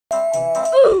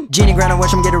Genie grind, I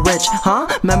wish I'm getting rich, huh?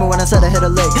 Remember when I said I hit a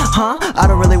lick, huh? I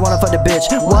don't really wanna fuck the bitch,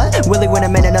 what? Willie when I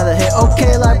made another hit,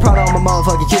 okay, like Prada on my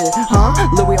motherfucking kid, huh?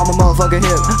 Louis on my motherfucking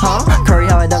hip, huh? Curry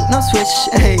how I dunk, no switch,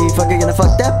 hey, fucker gonna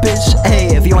fuck that bitch,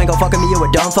 hey, if you ain't gon' fuck with me, you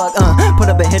a dumb fuck, put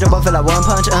up a hit up for that one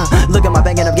punch, look at my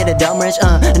bank and I'm getting dumb rich,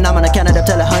 and I'm gonna count it up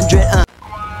till 100,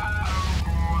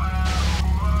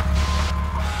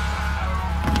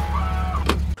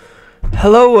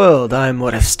 Hello world, I'm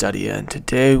What If Study, and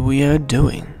today we are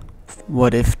doing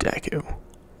What If Deku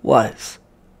was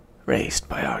raised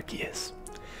by Arceus.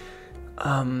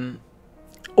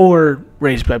 Or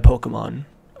raised by Pokemon.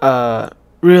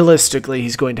 Realistically,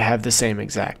 he's going to have the same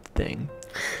exact thing.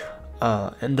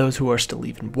 And those who are still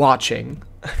even watching,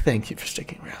 thank you for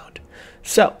sticking around.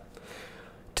 So,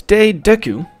 today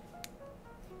Deku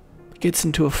gets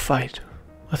into a fight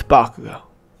with Bakugo.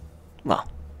 Well,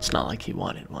 it's not like he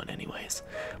wanted one anyways.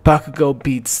 Bakugo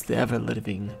beats the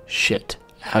ever-living shit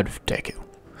out of Deku.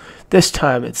 This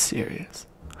time it's serious.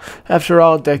 After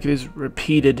all, Deku's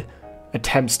repeated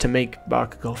attempts to make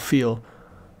Bakugo feel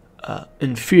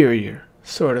inferior,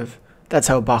 sort of. That's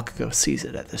how Bakugo sees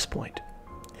it at this point.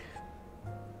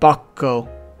 Bakugo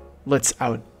lets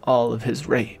out all of his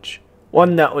rage.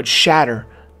 One that would shatter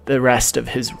the rest of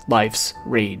his life's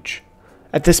rage.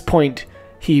 At this point,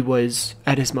 he was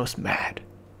at his most mad,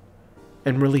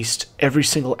 and released every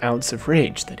single ounce of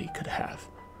rage that he could have,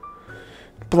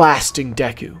 blasting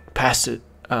Deku past it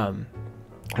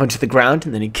onto the ground,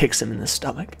 and then he kicks him in the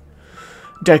stomach.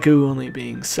 Deku, only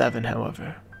being 7,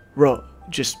 however,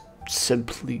 just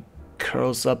simply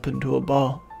curls up into a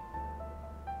ball.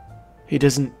 He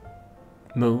doesn't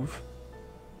move.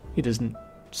 He doesn't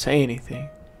say anything.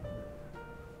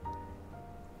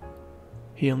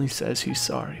 He only says he's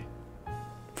sorry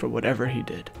for whatever he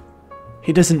did.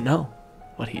 He doesn't know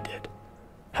what he did.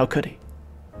 How could he?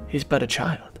 He's but a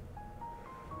child.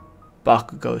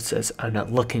 Bakugo says, "I'm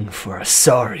not looking for a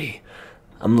sorry.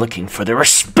 I'm looking for the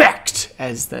respect,"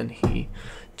 as then he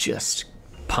just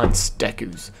punts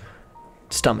Deku's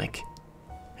stomach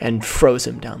and throws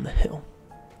him down the hill.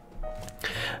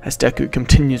 As Deku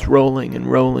continues rolling and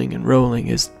rolling and rolling,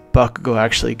 as Bakugo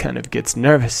actually kind of gets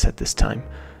nervous at this time.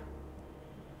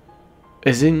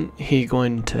 Isn't he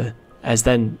going to, as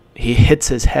then he hits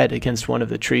his head against one of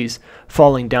the trees,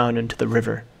 falling down into the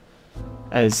river,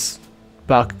 as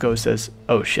Bakugo says,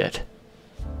 "Oh shit,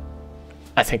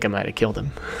 I think I might have killed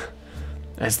him."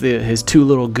 As his two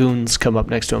little goons come up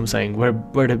next to him saying, where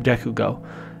did Deku go?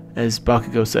 As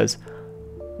Bakugo says,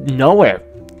 "Nowhere.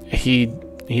 He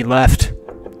left."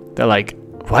 They're like,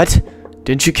 "What?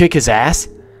 Didn't you kick his ass?"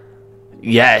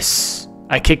 "Yes,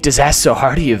 I kicked his ass so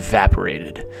hard he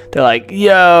evaporated." They're like,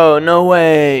 "Yo, no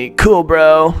way. Cool,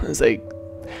 bro." It's like,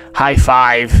 high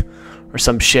five or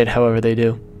some shit, however they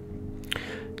do.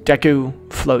 Deku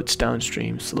floats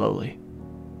downstream slowly,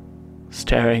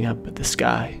 staring up at the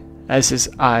sky as his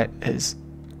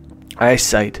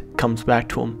eyesight comes back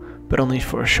to him, but only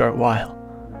for a short while.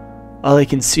 All he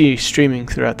can see streaming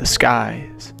throughout the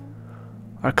skies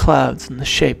are clouds in the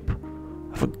shape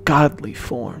of a godly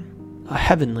form, a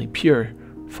heavenly pure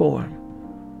form.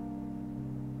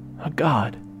 A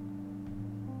god.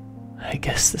 I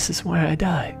guess this is where I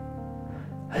die.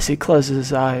 As he closes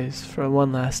his eyes for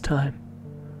one last time,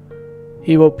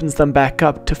 he opens them back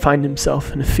up to find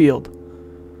himself in a field.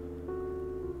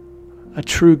 A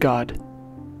true god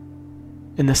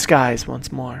in the skies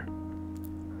once more.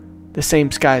 The same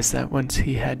skies that once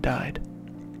he had died.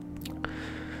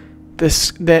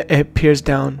 That appears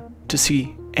down to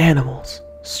see animals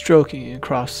stroking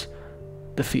across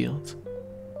the fields.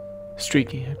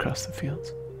 Streaking across the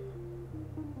fields.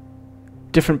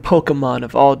 Different Pokemon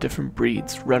of all different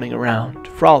breeds running around,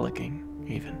 frolicking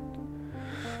even.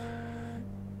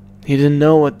 He didn't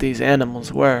know what these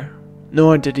animals were,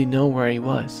 nor did he know where he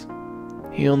was.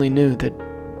 He only knew that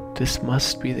this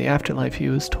must be the afterlife he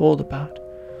was told about.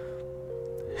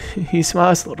 He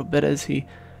smiles a little bit as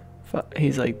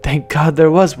he's like, "Thank God there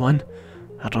was one.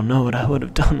 I don't know what I would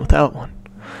have done without one."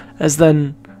 As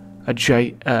then a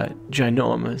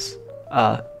ginormous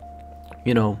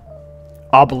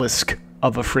obelisk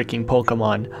of a freaking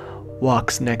Pokemon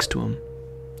walks next to him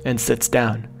and sits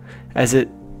down as it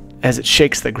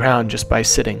shakes the ground just by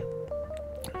sitting.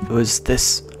 It was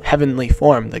this heavenly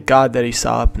form, the god that he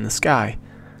saw up in the sky.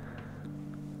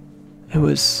 It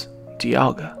was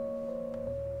Dialga,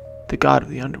 the god of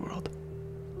the underworld.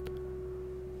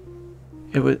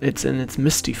 It's in its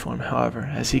misty form, however,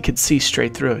 as he could see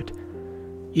straight through it.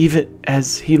 Even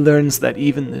as he learns that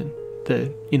even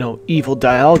the evil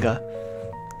Dialga,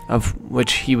 of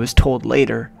which he was told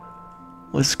later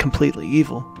was completely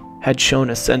evil, had shown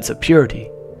a sense of purity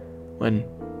when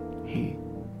he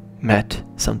met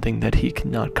something that he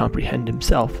could not comprehend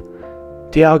himself.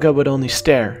 Dialga would only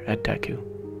stare at Deku,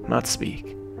 not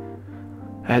speak.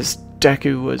 As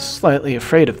Deku was slightly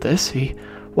afraid of this, he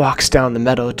walks down the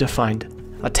meadow to find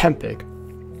a Tempig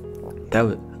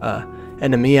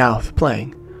and a Meowth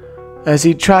playing. As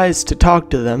he tries to talk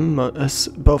to them,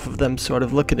 both of them sort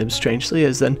of look at him strangely,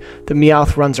 as then the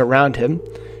Meowth runs around him,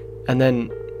 and then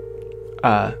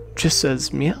just says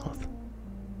Meowth.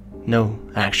 No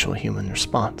actual human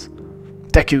response.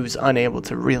 Deku's unable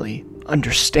to really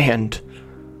understand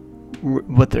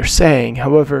what they're saying.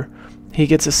 However, he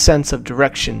gets a sense of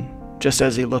direction just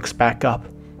as he looks back up.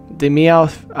 The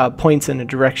Meowth points in a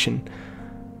direction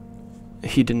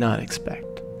he did not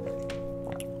expect.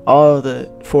 All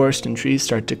the forest and trees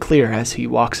start to clear as he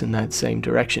walks in that same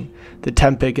direction. The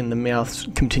Tempig and the Meowths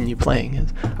continue playing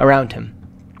around him.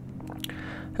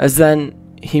 As then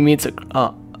he meets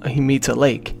a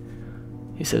lake.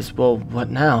 He says, "Well, what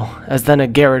now?" As then a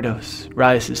Gyarados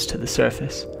rises to the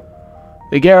surface.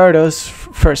 The Gyarados,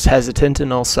 first hesitant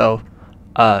and also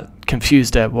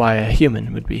confused at why a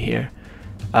human would be here.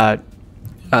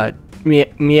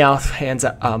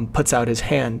 Meowth puts out his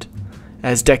hand,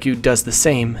 as Deku does the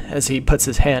same as he puts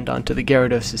his hand onto the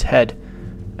Gyarados' head,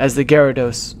 as the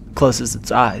Gyarados closes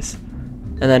its eyes,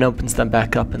 and then opens them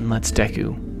back up and lets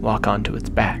Deku walk onto its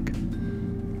back.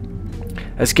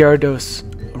 As Gyarados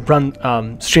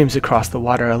streams across the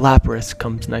water, a Lapras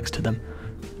comes next to them,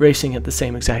 racing at the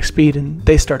same exact speed, and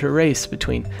they start a race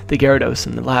between the Gyarados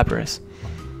and the Lapras.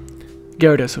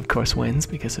 Gyarados, of course, wins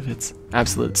because of its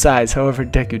absolute size. However,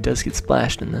 Deku does get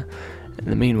splashed in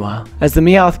the meanwhile, as the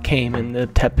Meowth came and the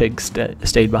Tempig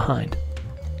stayed behind.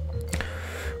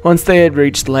 Once they had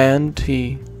reached land,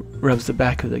 he rubs the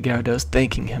back of the Gyarados,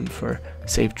 thanking him for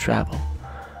safe travel,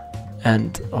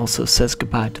 and also says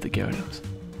goodbye to the Gyarados.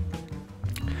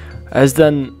 As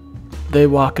then they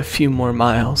walk a few more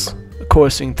miles,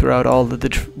 coursing throughout all of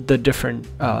the different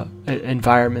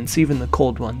environments, even the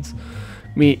cold ones,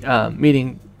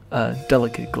 meeting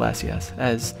delicate Glacias,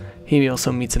 as he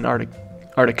also meets an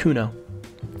Articuno.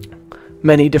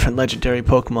 Many different legendary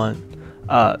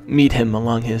Pokemon meet him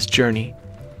along his journey,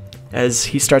 as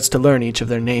he starts to learn each of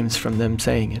their names from them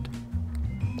saying it.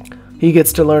 He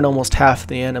gets to learn almost half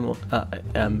the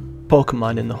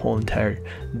Pokemon in the whole entire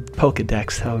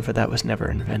Pokédex, however that was never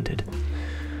invented.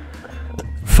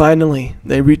 Finally,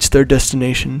 they reach their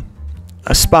destination,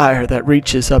 a spire that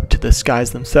reaches up to the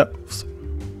skies themselves.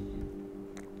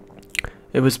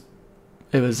 It was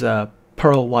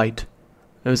pearl white.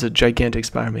 It was a gigantic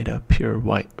spire made of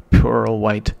pearl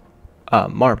white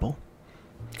marble.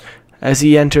 As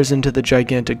he enters into the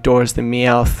gigantic doors, the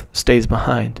Meowth stays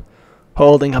behind,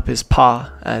 holding up his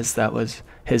paw, as that was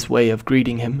his way of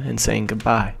greeting him and saying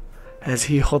goodbye, as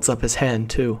he holds up his hand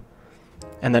too,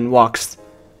 and then walks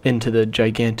into the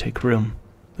gigantic room,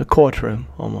 the courtroom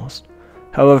almost.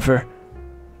 However,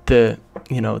 the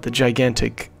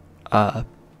gigantic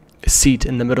seat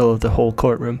in the middle of the whole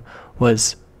courtroom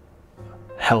was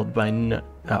held by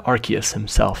Arceus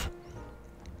himself.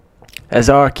 As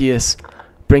Arceus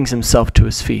brings himself to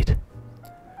his feet.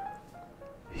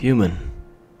 "Human,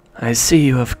 I see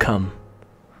you have come.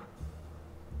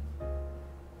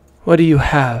 What do you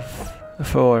have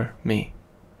for me?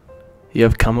 You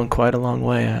have come quite a long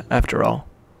way, after all.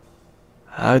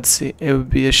 It would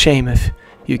be a shame if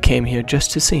you came here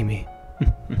just to see me."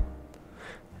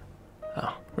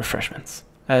 Oh, refreshments.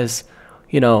 As,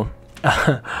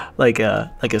 like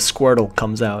a Squirtle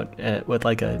comes out with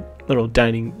like a little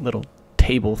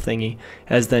table thingy,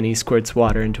 as then he squirts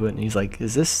water into it, and he's like,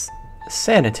 "Is this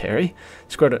sanitary?"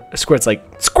 Squirt's like,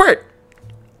 "Squirt!"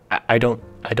 I don't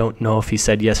know if he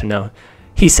said yes or no.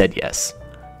 He said yes.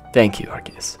 Thank you,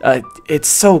 Arceus. It's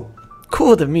so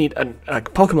cool to meet a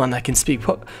Pokemon that can speak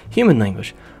human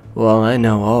language. Well, I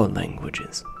know all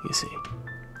languages, you see.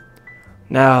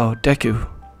 Now, Deku,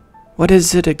 what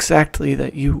is it exactly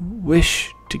that you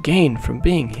wish to gain from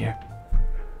being here?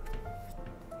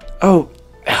 Oh,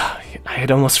 I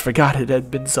had almost forgot it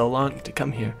had been so long to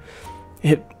come here.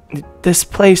 This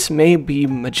place may be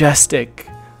majestic,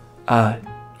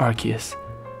 Arceus,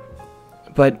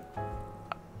 but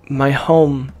my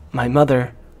home, my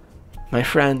mother, my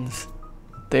friends,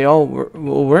 they all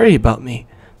will worry about me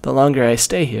the longer I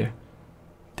stay here.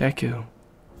 Deku,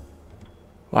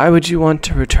 why would you want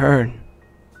to return?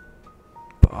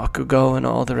 Bakugo and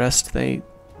all the rest, I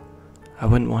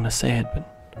wouldn't want to say it, but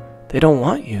they don't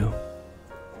want you.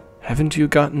 Haven't you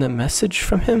gotten a message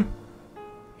from him?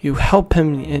 You help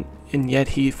him, and yet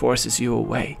he forces you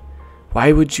away.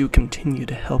 Why would you continue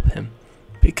to help him?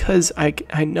 Because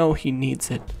I know he needs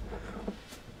it.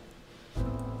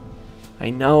 I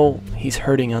know he's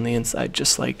hurting on the inside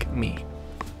just like me.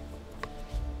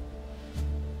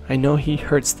 I know he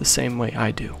hurts the same way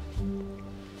I do.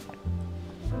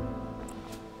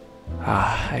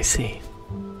 Ah, I see.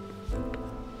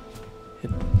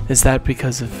 Is that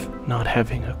because of not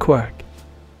having a quirk?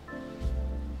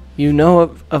 You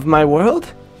know of my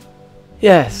world?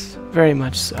 Yes, very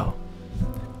much so.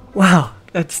 Wow,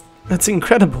 that's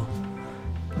incredible.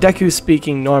 Deku's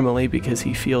speaking normally because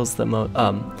he feels the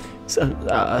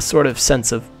a sort of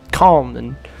sense of calm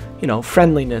and, you know,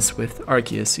 friendliness with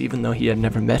Arceus, even though he had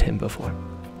never met him before.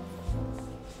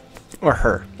 Or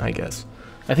her, I guess.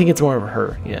 I think it's more of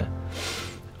her, yeah.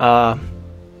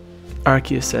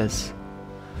 Arceus says,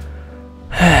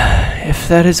 if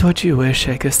that is what you wish,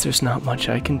 I guess there's not much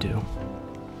I can do.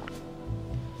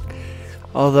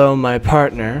 Although my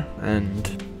partner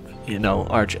and, you know,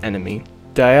 arch enemy,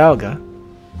 Dialga,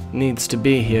 needs to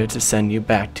be here to send you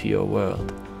back to your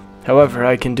world. However,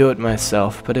 I can do it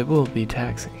myself, but it will be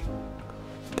taxing.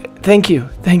 Thank you.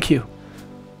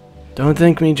 Don't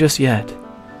thank me just yet.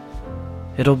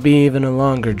 It'll be even a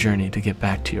longer journey to get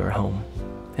back to your home,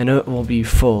 and it will be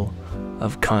full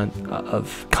of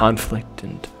conflict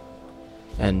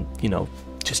and you know,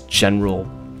 just general,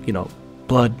 you know,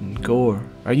 blood and gore.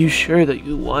 Are you sure that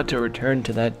you want to return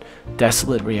to that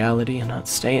desolate reality and not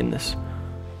stay in this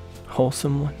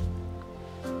wholesome one?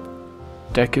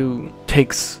 Deku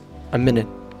takes a minute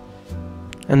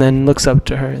and then looks up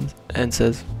to her and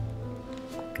says,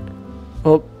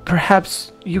 well,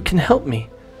 perhaps you can help me.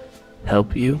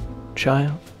 Help you,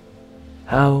 child?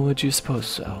 How would you suppose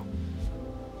so?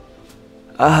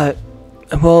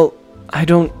 Well, I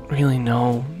don't really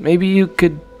know. Maybe you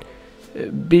could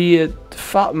be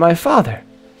my father.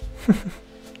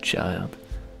 Child,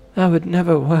 that would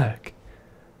never work.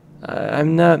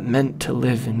 I'm not meant to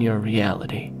live in your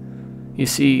reality. You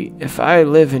see, if I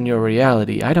live in your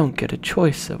reality, I don't get a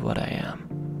choice of what I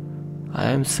am. I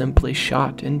am simply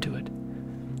shot into it.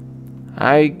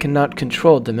 I cannot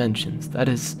control dimensions. That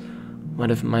is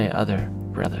one of my other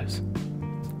brothers.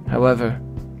 However,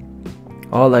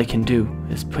 all I can do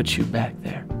is put you back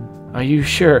there. Are you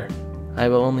sure? I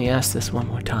will only ask this one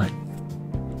more time.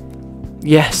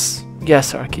 Yes,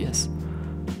 Arceus.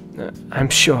 I'm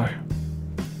sure.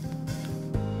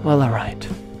 Well, alright.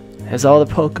 As all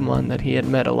the Pokemon that he had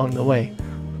met along the way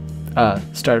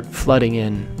start flooding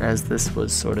in, as this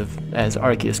was sort of, as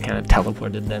Arceus kind of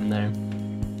teleported them there.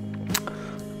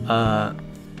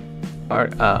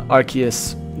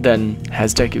 Arceus then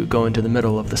has Deku go into the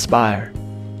middle of the spire,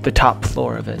 the top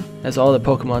floor of it, as all the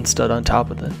Pokemon stood on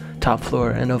top of the top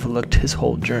floor and overlooked his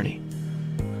whole journey.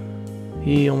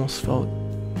 He almost felt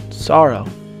sorrow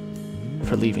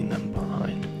for leaving them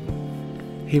behind.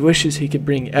 He wishes he could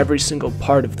bring every single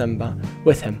part of them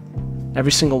with him,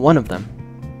 every single one of them.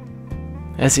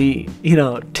 As he, you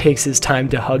know, takes his time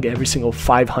to hug every single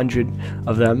 500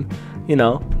 of them, you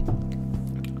know.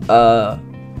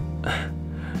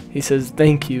 He says,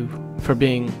 thank you for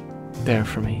being there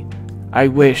for me. I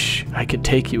wish I could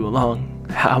take you along.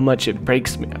 How much it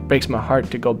breaks my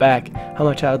heart to go back. How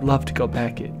much I would love to go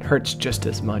back. It hurts just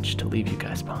as much to leave you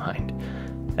guys behind.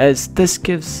 As this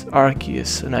gives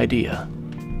Arceus an idea.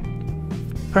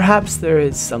 Perhaps there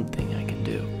is something I can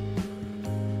do.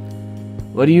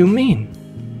 What do you mean?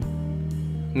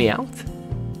 Meowth?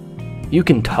 You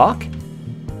can talk?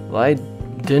 Why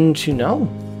didn't you know?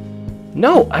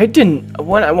 No, I didn't.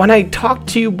 When I talked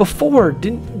to you before,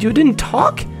 you didn't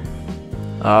talk?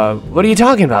 What are you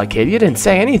talking about, kid? You didn't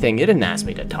say anything. You didn't ask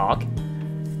me to talk.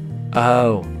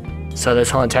 Oh, so this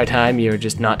whole entire time you were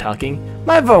just not talking?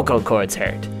 My vocal cords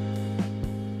hurt.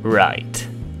 Right.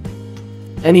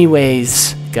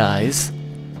 Anyways, guys.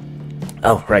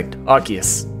 Oh, right.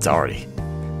 Arceus. Sorry.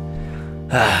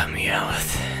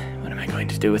 Meowth. What am I going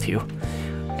to do with you?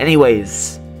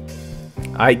 Anyways,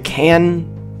 I can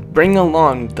bring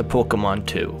along the Pokemon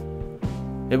too.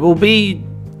 It will be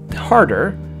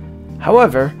harder.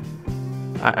 However,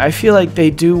 I feel like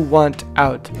they do want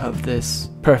out of this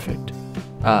perfect,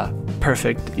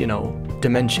 you know,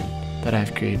 dimension that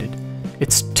I've created.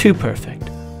 It's too perfect.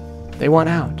 They want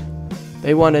out.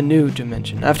 They want a new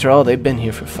dimension. After all, they've been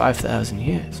here for 5,000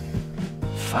 years.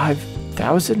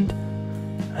 5,000?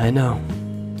 I know.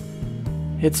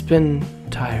 It's been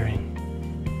tiring.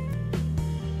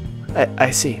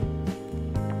 I see.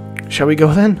 Shall we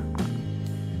go then?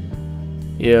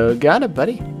 You got it,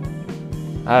 buddy.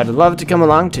 I'd love to come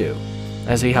along too.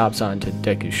 As he hops onto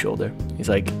Deku's shoulder, he's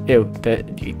like, "Ew,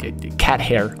 the cat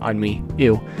hair on me.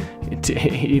 Ew."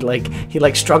 He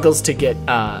struggles to get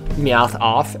Meowth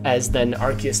off. As then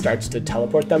Arceus starts to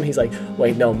teleport them. He's like,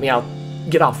 "Wait, no, Meowth,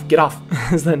 get off!"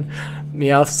 As then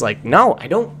Meowth's like, no, I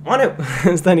don't want to.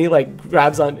 And then he like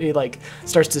grabs on, he like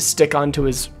starts to stick onto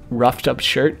his roughed up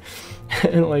shirt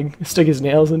and like stick his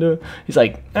nails into it. He's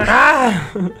like,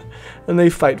 ah! And they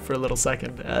fight for a little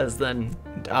second as then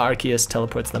Arceus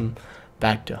teleports them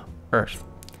back to Earth.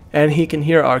 And he can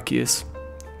hear Arceus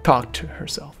talk to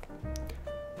herself.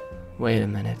 Wait a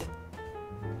minute.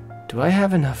 Do I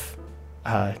have enough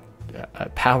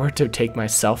power to take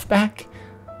myself back?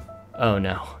 Oh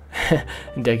no.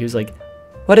 And Deku's like,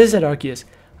 what is it, Arceus?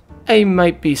 I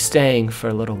might be staying for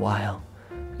a little while.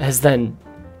 As then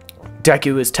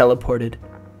Deku is teleported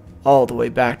all the way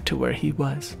back to where he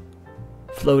was,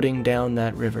 floating down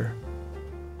that river.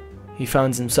 He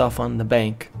finds himself on the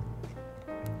bank,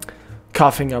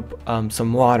 coughing up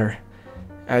some water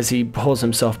as he pulls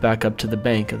himself back up to the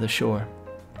bank of the shore.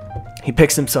 He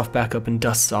picks himself back up and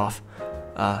dusts off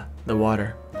the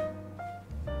water.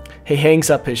 He hangs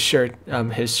up his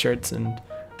shirts and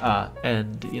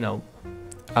you know,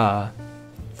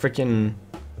 freaking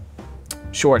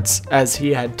shorts, as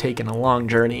he had taken a long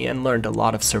journey and learned a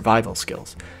lot of survival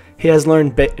skills. He has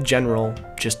learned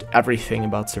just everything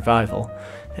about survival,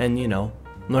 and you know,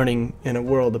 learning in a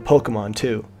world of Pokemon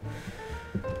too.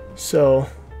 So,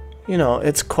 you know,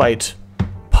 it's quite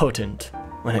potent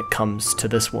when it comes to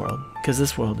this world, because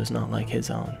this world is not like his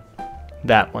own.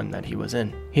 That one that he was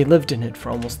in. He lived in it for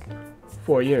almost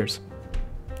 4 years,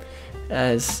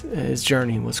 as his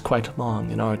journey was quite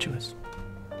long and arduous.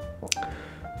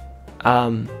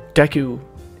 Deku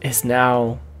is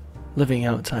now living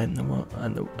outside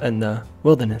in the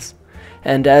wilderness,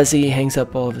 and as he hangs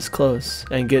up all of his clothes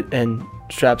and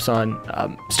straps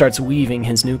on, starts weaving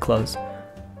his new clothes,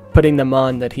 putting them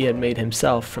on that he had made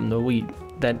himself from the wheat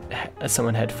that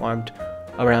someone had farmed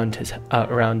around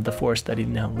the forest that he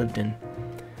now lived in.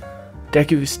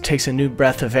 Deku takes a new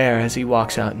breath of air as he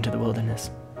walks out into the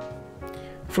wilderness.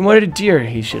 From what a deer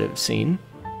he should have seen,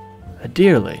 a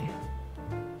deerling.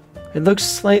 It looks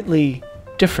slightly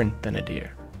different than a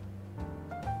deer.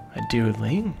 A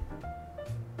deerling?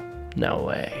 No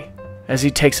way. As he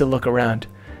takes a look around,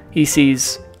 he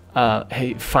sees,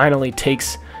 he finally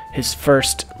takes his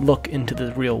first look into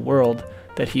the real world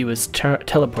that he was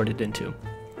teleported into.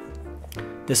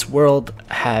 This world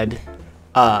had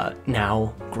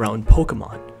now grown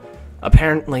Pokemon.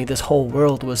 Apparently this whole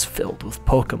world was filled with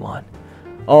Pokemon.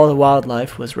 All the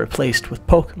wildlife was replaced with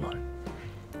Pokemon.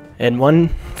 And one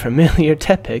familiar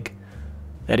Tepig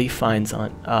that he finds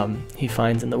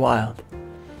in the wild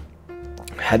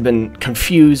had been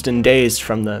confused and dazed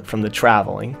from the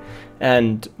traveling,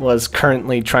 and was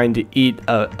currently trying to eat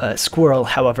a squirrel,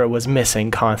 however was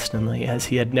missing constantly, as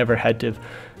he had never had to,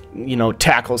 you know,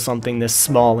 tackle something this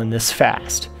small and this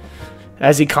fast.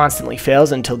 As he constantly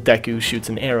fails until Deku shoots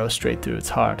an arrow straight through its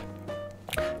heart.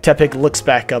 Tepig looks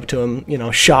back up to him, you know,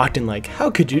 shocked and like,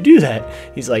 how could you do that?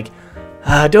 He's like,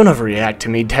 don't overreact to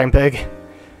me, Tepig.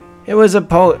 It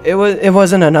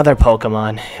wasn't another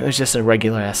Pokemon. It was just a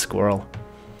regular ass squirrel.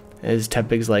 As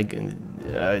Tepig's like,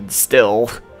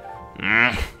 still.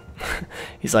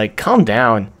 He's like, calm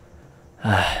down.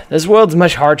 This world's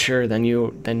much harsher than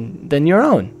your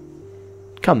own.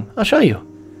 Come, I'll show you.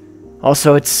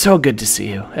 Also, it's so good to see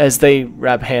you. As they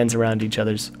wrap hands around each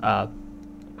other's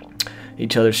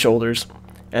shoulders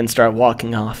and start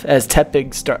walking off. As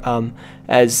Tepig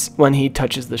as when he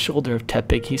touches the shoulder of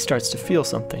Tepig, he starts to feel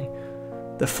something.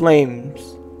 The flames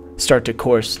start to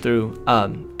course through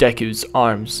Deku's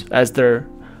arms. As their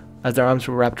arms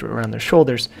were wrapped around their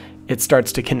shoulders, it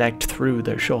starts to connect through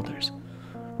their shoulders,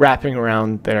 wrapping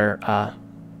around Deku's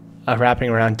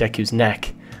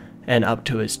neck and up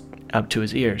to his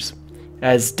ears.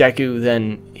 As Deku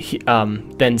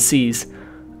then sees,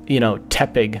 you know,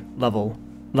 Tepig level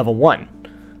 1.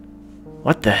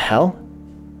 What the hell?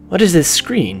 What is this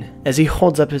screen? As he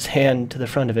holds up his hand to the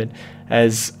front of it,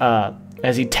 as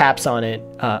he taps on it,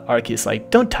 Arceus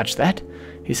like, don't touch that.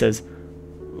 He says,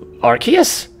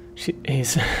 Arceus? She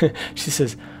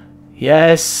says,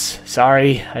 yes,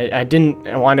 sorry, I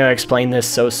didn't want to explain this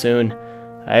so soon.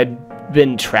 I'd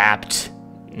been trapped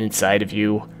inside of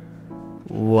you.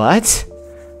 What?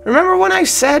 Remember when I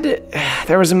said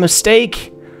there was a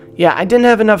mistake? Yeah, I didn't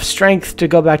have enough strength to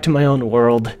go back to my own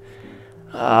world.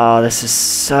 Oh, this is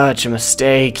such a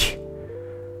mistake.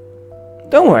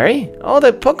 Don't worry, all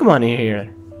the Pokemon are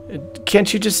here.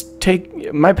 Can't you just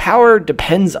take... My power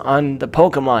depends on the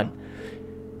Pokemon.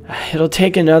 It'll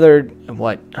take another,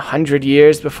 100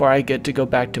 years before I get to go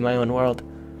back to my own world.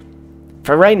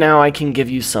 For right now, I can give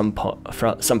you some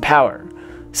power.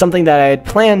 Something that I had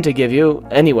planned to give you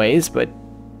anyways, but...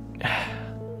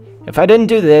 if I didn't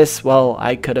do this, well,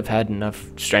 I could have had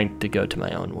enough strength to go to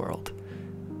my own world.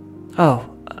 Oh,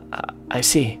 I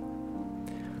see.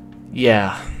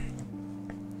 Yeah.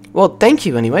 Well, thank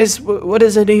you anyways. What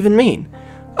does it even mean?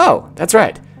 Oh, that's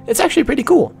right. It's actually pretty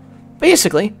cool.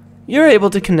 Basically, you're able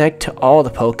to connect to all the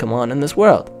Pokémon in this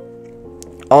world.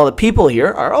 All the people here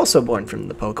are also born from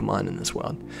the Pokémon in this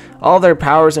world. All their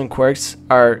powers and quirks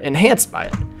are enhanced by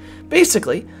it.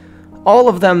 Basically, all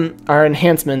of them are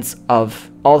enhancements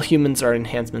of, all humans are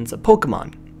enhancements of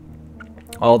Pokémon.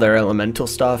 All their elemental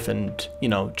stuff and, you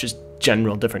know, just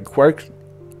general different quirks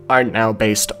are now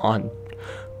based on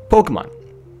Pokémon.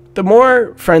 The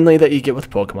more friendly that you get with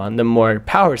Pokémon, the more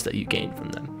powers that you gain from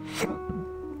them.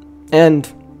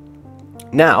 And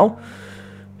now,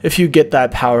 if you get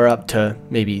that power up to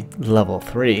maybe level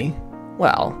 3,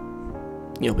 well,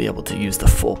 you'll be able to use the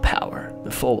full power,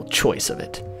 the full choice of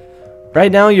it.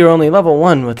 Right now, you're only level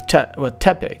 1 with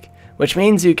Tepig, which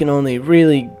means you can only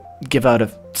really give out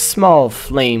a small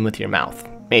flame with your mouth,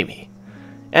 maybe.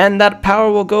 And that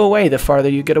power will go away the farther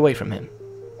you get away from him.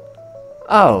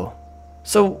 Oh,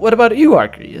 so what about you,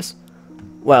 Arceus?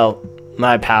 Well,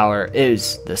 my power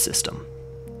is the system.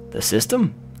 The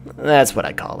system? That's what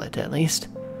I call it, at least.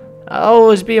 I'll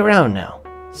always be around now,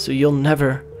 so you'll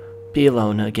never be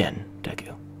alone again,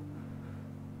 Deku.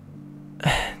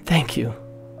 Thank you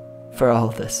for all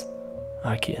of this,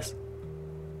 Arceus.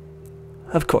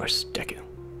 Of course, Deku.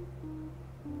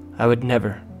 I would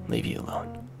never leave you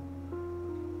alone.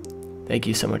 Thank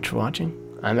you so much for watching.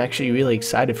 I'm actually really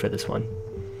excited for this one.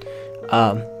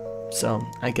 So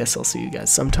I guess I'll see you guys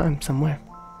sometime, somewhere.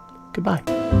 Goodbye.